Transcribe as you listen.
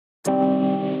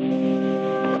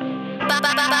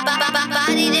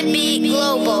Body to be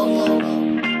global.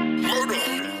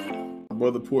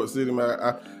 Brother Port City, man,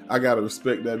 I gotta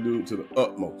respect that dude to the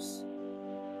utmost.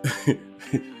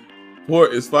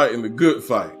 Port is fighting the good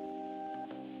fight.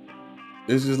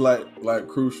 It's just like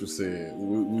Crucial said,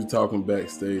 we talking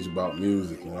backstage about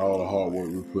music and all the hard work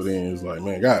we put in. It's like,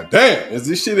 man, god damn, is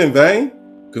this shit in vain?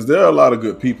 Because there are a lot of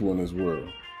good people in this world.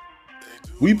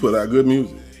 We put out good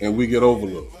music and we get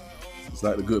overlooked. It's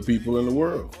like the good people in the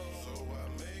world.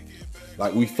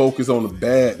 Like we focus on the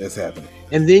bad that's happening.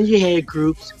 And then you had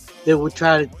groups that would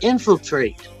try to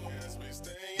infiltrate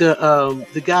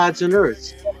the gods and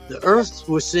earths. The earths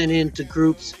were sent into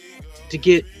groups to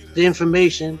get the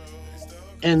information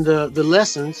and the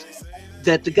lessons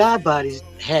that the god bodies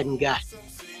hadn't gotten.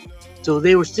 So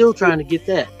they were still trying to get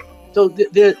that. So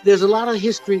there's a lot of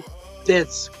history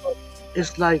it's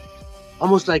like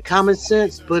almost like common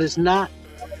sense, but it's not.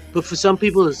 But for some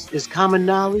people, it's common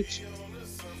knowledge.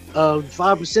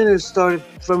 5%ers started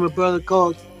from a brother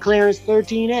called Clarence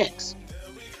 13X.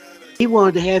 He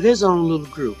wanted to have his own little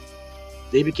group.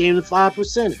 They became the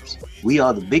 5%ers. We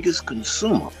are the biggest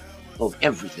consumer of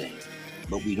everything,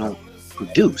 but we don't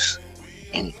produce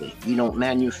anything. We don't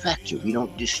manufacture. We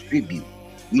don't distribute.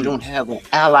 We don't have an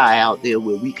ally out there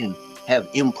where we can have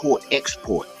import,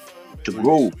 export to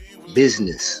grow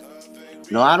business.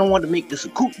 No, I don't want to make this a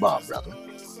kook bar, brother,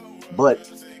 but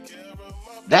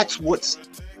that's what's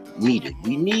needed.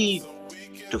 We need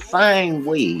to find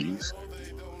ways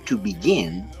to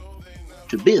begin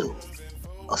to build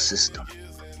a system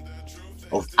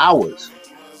of ours.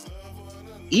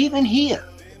 Even here,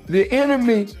 the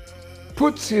enemy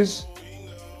puts his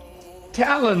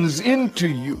talons into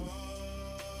you.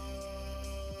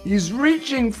 He's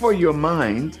reaching for your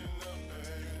mind,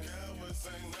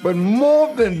 but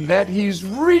more than that, he's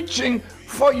reaching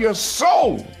for your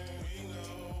soul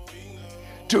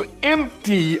to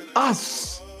empty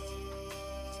us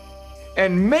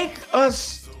and make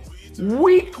us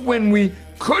weak when we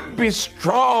could be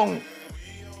strong,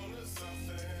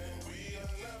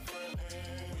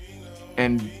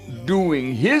 and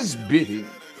doing his bidding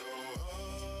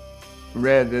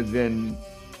rather than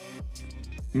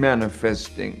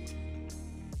manifesting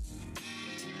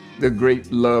the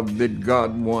great love that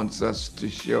God wants us to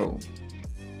show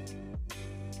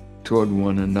toward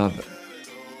one another.